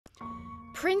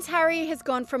Prince Harry has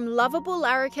gone from lovable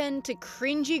larrikin to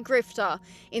cringey grifter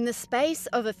in the space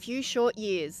of a few short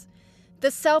years. The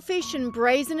selfish and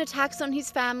brazen attacks on his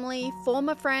family,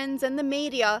 former friends and the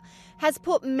media has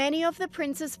put many of the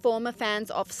Prince's former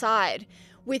fans offside,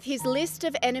 with his list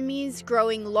of enemies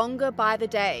growing longer by the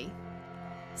day.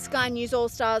 Sky News All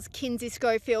Stars Kinsey,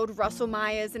 Schoefield, Russel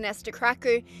and Esther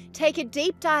Krakue take a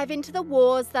deep dive into the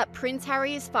wars that Prince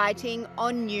Harry is fighting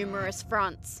on numerous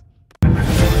fronts.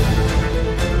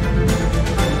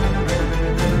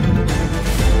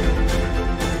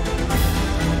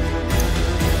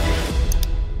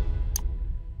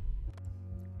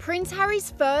 Prince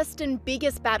Harry's first and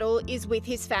biggest battle is with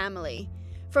his family.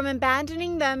 From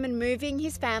abandoning them and moving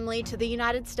his family to the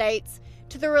United States,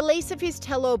 to the release of his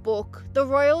tell-all book, the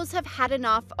royals have had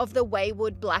enough of the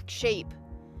wayward black sheep.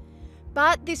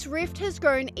 But this rift has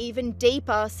grown even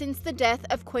deeper since the death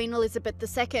of Queen Elizabeth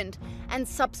II and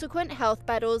subsequent health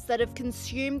battles that have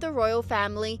consumed the royal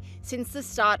family since the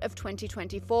start of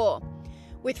 2024.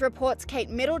 With reports Kate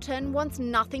Middleton wants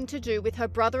nothing to do with her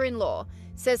brother-in-law,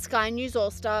 says Sky News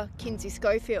All-Star Kinsey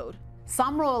Schoefield.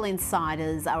 Some royal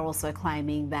insiders are also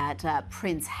claiming that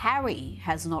Prince Harry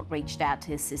has not reached out to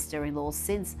his sister-in-law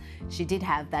since she did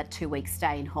have that 2-week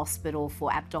stay in hospital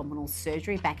for abdominal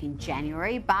surgery back in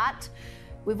January. But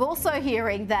we're also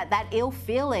hearing that ill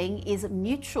feeling is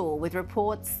mutual, with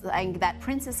reports saying that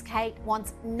Princess Kate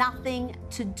wants nothing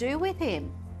to do with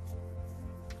him.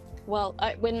 Well,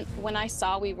 when I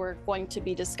saw we were going to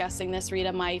be discussing this,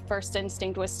 Rita, my first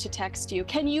instinct was to text you.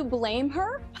 Can you blame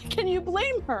her? Can you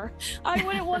blame her? I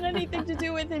wouldn't want anything to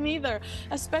do with him either,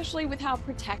 especially with how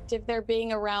protective they're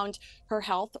being around her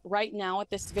health right now at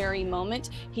this very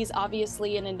moment. He's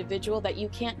obviously an individual that you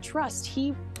can't trust.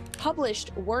 He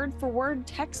published word-for-word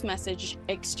text message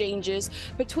exchanges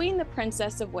between the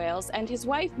Princess of Wales and his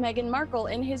wife, Meghan Markle,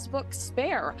 in his book,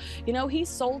 Spare. You know, he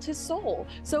sold his soul.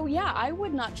 So yeah, I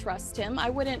would not trust him.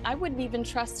 I wouldn't even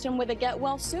trust him with a get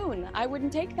well soon. I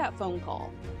wouldn't take that phone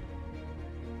call.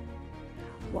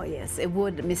 Well, yes, it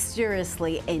would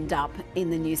mysteriously end up in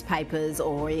the newspapers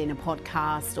or in a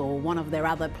podcast or one of their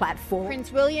other platforms.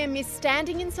 Prince William is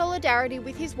standing in solidarity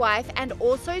with his wife and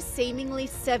also seemingly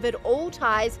severed all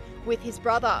ties with his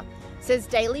brother, says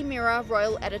Daily Mirror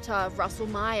royal editor Russel.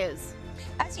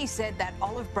 As you said, that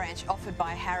olive branch offered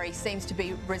by Harry seems to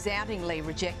be resoundingly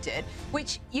rejected,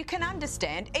 which you can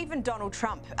understand. Even Donald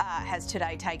Trump has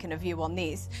today taken a view on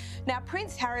this. Now,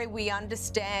 Prince Harry, we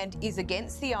understand, is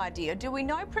against the idea. Do we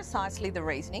know precisely the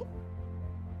reasoning?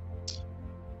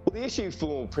 Well, the issue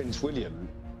for Prince William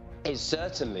is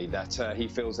certainly that he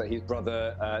feels that his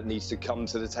brother needs to come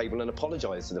to the table and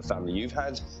apologise to the family. You've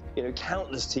had,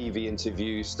 countless TV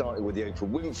interviews, starting with the Oprah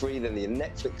Winfrey, then the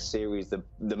Netflix series,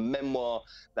 the memoir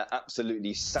that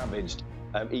absolutely savaged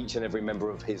each and every member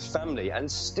of his family,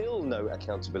 and still no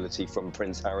accountability from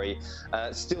Prince Harry,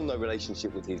 still no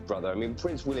relationship with his brother. I mean,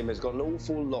 Prince William has got an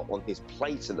awful lot on his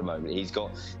plate at the moment. He's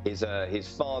got his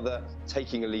father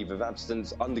taking a leave of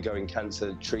absence, undergoing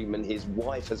cancer treatment. His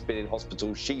wife has been in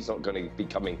hospital. She's not going to be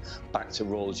coming back to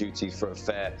royal duties for a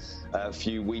fair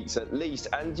few weeks at least.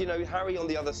 And, Harry on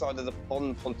the other side of the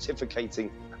pond pontificating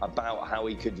about how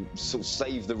he could sort of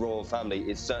save the royal family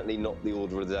is certainly not the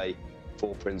order of the day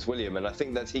for Prince William. And I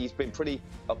think that he's been pretty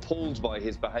appalled by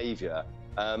his behaviour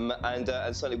and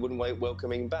certainly wouldn't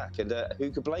welcome him back. And who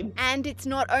could blame him? And it's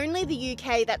not only the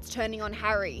UK that's turning on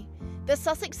Harry. The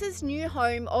Sussex's new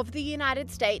home of the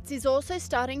United States is also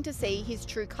starting to see his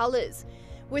true colours,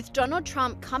 with Donald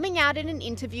Trump coming out in an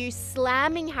interview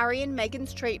slamming Harry and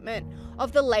Meghan's treatment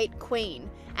of the late Queen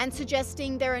and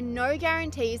suggesting there are no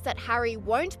guarantees that Harry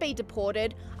won't be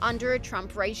deported under a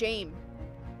Trump regime.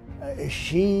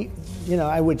 She,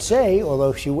 I would say,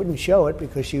 although she wouldn't show it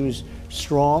because she was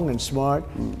strong and smart,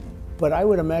 but I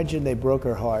would imagine they broke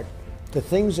her heart. The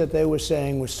things that they were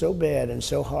saying were so bad and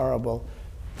so horrible,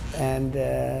 and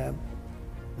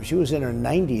she was in her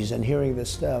 90s and hearing this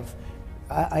stuff.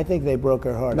 I think they broke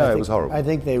her heart. No, it was horrible. I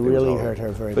think they really hurt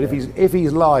her very bad. But if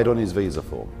he's lied on his visa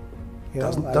form,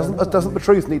 doesn't the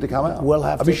truth need to come out? We'll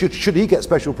have to. Should he get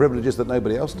special privileges that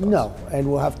nobody else does? No, and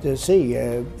we'll have to see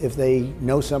if they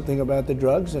know something about the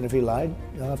drugs, and if he lied,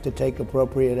 they'll have to take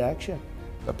appropriate action.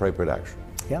 Appropriate action?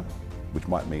 Yeah. Which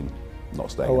might mean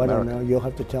not staying in America. I don't know. You'll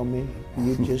have to tell me.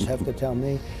 You just have to tell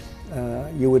me.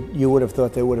 You would have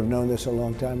thought they would have known this a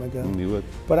long time ago. You would.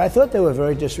 But I thought they were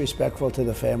very disrespectful to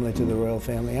the family, to the royal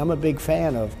family. I'm a big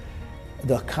fan of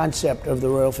the concept of the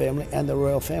royal family and the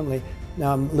royal family.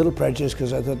 Now, I'm a little prejudiced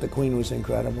because I thought the Queen was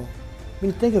incredible. I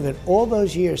mean, think of it, all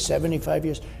those years, 75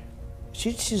 years,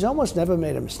 She's almost never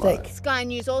made a mistake. Sky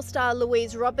News All-Star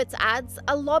Louise Roberts adds,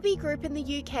 a lobby group in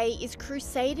the UK is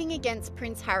crusading against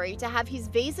Prince Harry to have his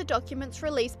visa documents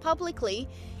released publicly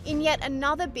in yet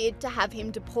another bid to have him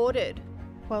deported.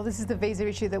 Well, this is the visa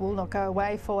issue that will not go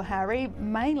away for Harry,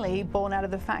 mainly born out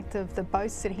of the fact of the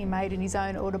boasts that he made in his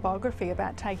own autobiography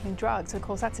about taking drugs. Of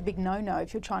course, that's a big no-no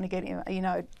if you're trying to get,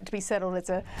 to be settled as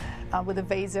with a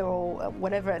visa or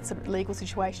whatever sort of legal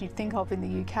situation you think of in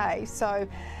the UK. So,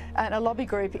 and a lobby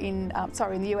group in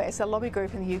the US, a lobby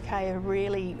group in the UK are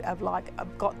really have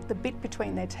got the bit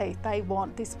between their teeth. They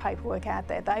want this paperwork out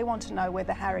there. They want to know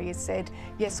whether Harry has said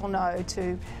yes or no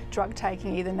to drug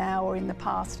taking either now or in the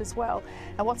past as well.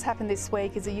 And what's happened this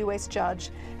week is a US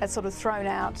judge has sort of thrown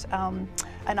out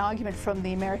an argument from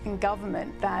the American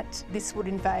government that this would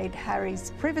invade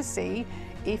Harry's privacy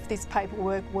if this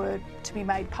paperwork were to be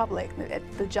made public.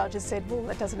 The judge has said, well,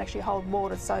 that doesn't actually hold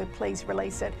water, so please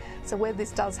release it. So whether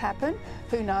this does happen,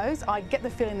 who knows? I get the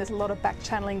feeling there's a lot of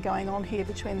back-channeling going on here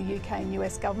between the UK and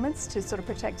US governments to sort of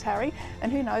protect Harry,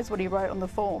 and who knows what he wrote on the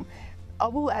form. I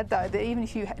will add, though, that even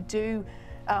if you do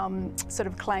sort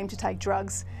of claim to take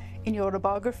drugs in your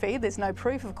autobiography, there's no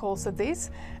proof, of course, of this,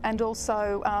 and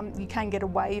also you can get a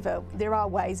waiver. There are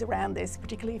ways around this,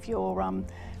 particularly if you're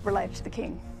related to the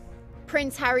King.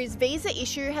 Prince Harry's visa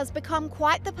issue has become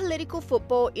quite the political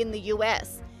football in the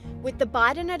US, with the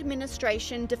Biden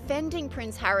administration defending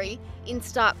Prince Harry in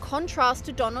stark contrast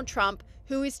to Donald Trump,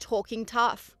 who is talking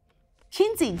tough.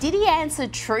 Kinsey, did he answer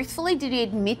truthfully? Did he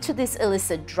admit to this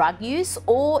illicit drug use?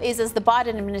 Or is, as the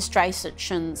Biden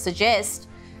administration suggests,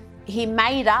 he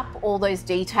made up all those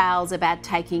details about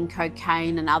taking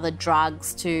cocaine and other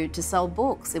drugs to sell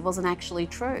books? It wasn't actually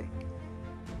true.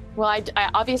 Well, I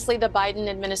obviously the Biden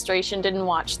administration didn't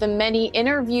watch the many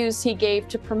interviews he gave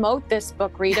to promote this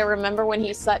book, Rita. Remember when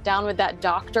he sat down with that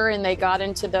doctor and they got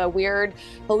into the weird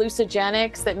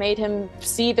hallucinogenics that made him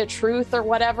see the truth or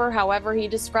whatever, however he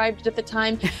described it at the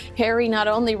time. Harry not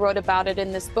only wrote about it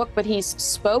in this book, but he's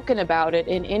spoken about it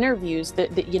in interviews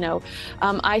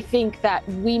I think that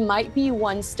we might be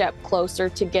one step closer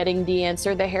to getting the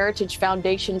answer. The Heritage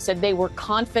Foundation said they were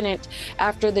confident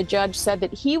after the judge said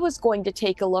that he was going to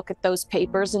take a look at those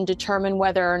papers and determine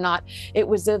whether or not it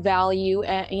was of value,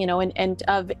 and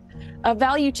of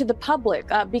value to the public,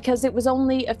 because it was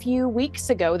only a few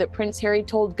weeks ago that Prince Harry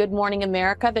told Good Morning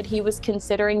America that he was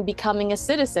considering becoming a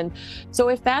citizen. So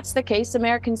if that's the case,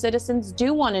 American citizens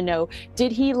do want to know,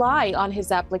 did he lie on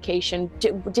his application?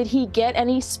 Did he get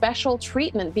any special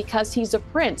treatment because he's a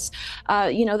prince?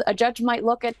 A judge might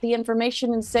look at the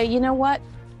information and say, you know what?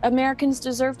 Americans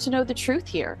deserve to know the truth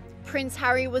here. Prince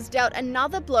Harry was dealt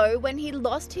another blow when he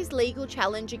lost his legal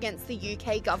challenge against the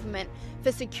UK government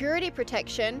for security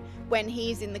protection when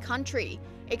he's in the country,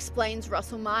 explains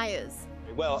Russel Myers.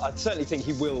 Well, I certainly think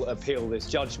he will appeal this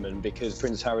judgment because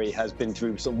Prince Harry has been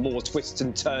through some more twists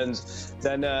and turns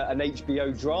than an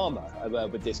HBO drama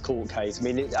with this court case. I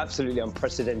mean, it's absolutely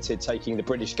unprecedented taking the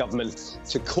British government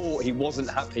to court. He wasn't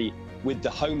happy with the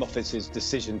Home Office's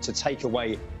decision to take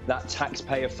away that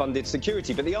taxpayer-funded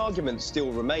security. But the argument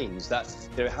still remains that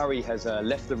Harry has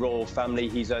left the royal family.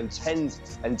 He's earned tens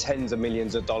and tens of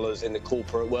millions of dollars in the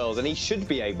corporate world, and he should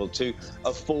be able to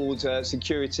afford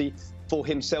security for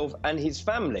himself and his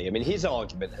family. I mean, his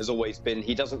argument has always been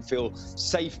he doesn't feel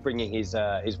safe bringing his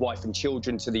wife and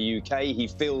children to the UK. He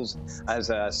feels, as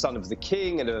a son of the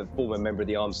King and a former member of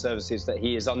the armed services, that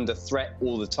he is under threat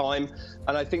all the time.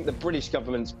 And I think the British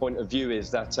government's point of view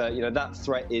is that that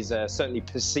threat is certainly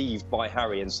perceived by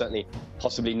Harry and certainly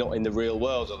possibly not in the real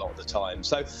world a lot of the time.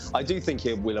 So I do think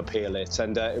he will appeal it,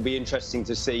 and it'll be interesting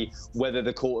to see whether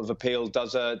the Court of Appeal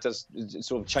does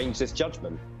sort of change this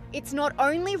judgment. It's not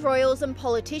only royals and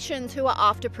politicians who are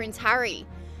after Prince Harry.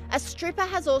 A stripper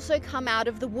has also come out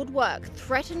of the woodwork,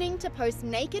 threatening to post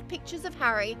naked pictures of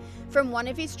Harry from one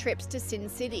of his trips to Sin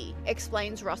City,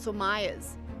 explains Russel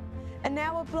Myers. And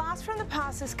now a blast from the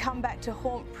past has come back to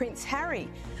haunt Prince Harry.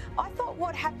 I thought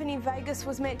what happened in Vegas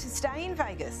was meant to stay in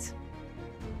Vegas.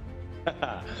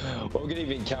 Well, good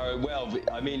evening, Karen. Well,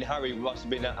 I mean, Harry must have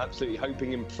been absolutely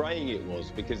hoping and praying it was,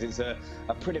 because it's a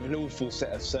pretty of an awful set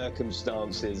of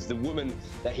circumstances. The woman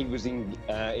that he was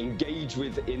engaged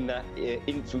with in that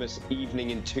infamous evening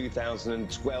in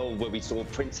 2012, where we saw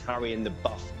Prince Harry and the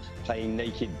Buff playing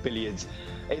naked billiards,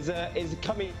 is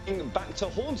coming back to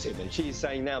haunt him, and she is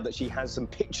saying now that she has some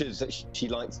pictures that she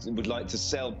would like to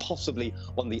sell, possibly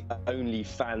on the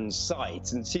OnlyFans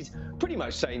site. And she's pretty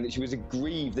much saying that she was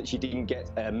aggrieved that she didn't get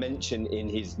a mention in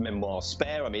his memoir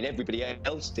Spare. I mean, everybody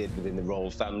else did within the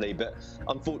royal family, but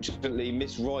unfortunately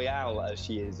Miss Royale, as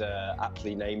she is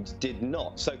aptly named, did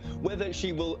not. So whether whether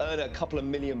she will earn a couple of $1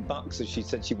 million, as she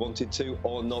said she wanted to,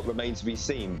 or not remains to be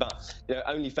seen. But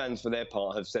OnlyFans, for their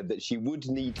part, have said that she would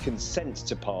need consent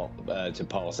to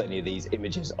pass any of these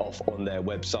images off on their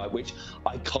website, which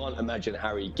I can't imagine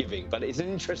Harry giving. But it's an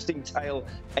interesting tale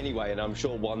anyway, and I'm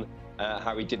sure one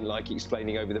Harry didn't like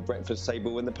explaining over the breakfast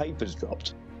table when the papers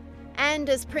dropped. And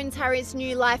as Prince Harry's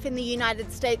new life in the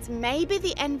United States may be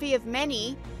the envy of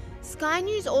many, Sky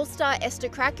News All-Star Esther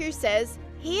Krakue says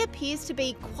he appears to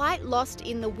be quite lost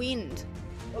in the wind.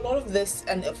 A lot of this,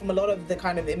 and from a lot of the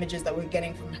kind of images that we're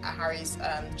getting from Harry's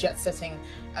jet-setting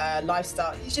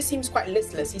lifestyle, he just seems quite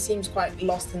listless. He seems quite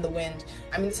lost in the wind.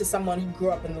 I mean, this is someone who grew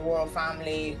up in the royal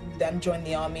family, who then joined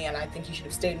the army, and I think he should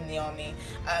have stayed in the army.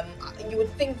 You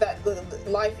would think that the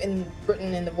life in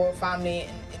Britain, in the royal family,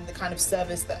 in the kind of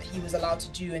service that he was allowed to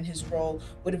do in his role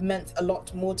would have meant a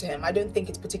lot more to him. I don't think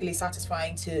it's particularly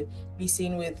satisfying to be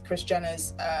seen with Kris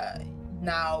Jenner's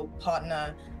now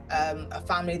partner, a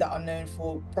family that are known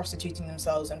for prostituting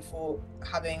themselves and for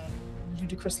having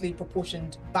ludicrously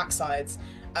proportioned backsides.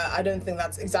 I don't think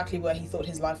that's exactly where he thought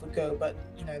his life would go, but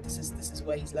this is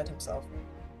where he's led himself.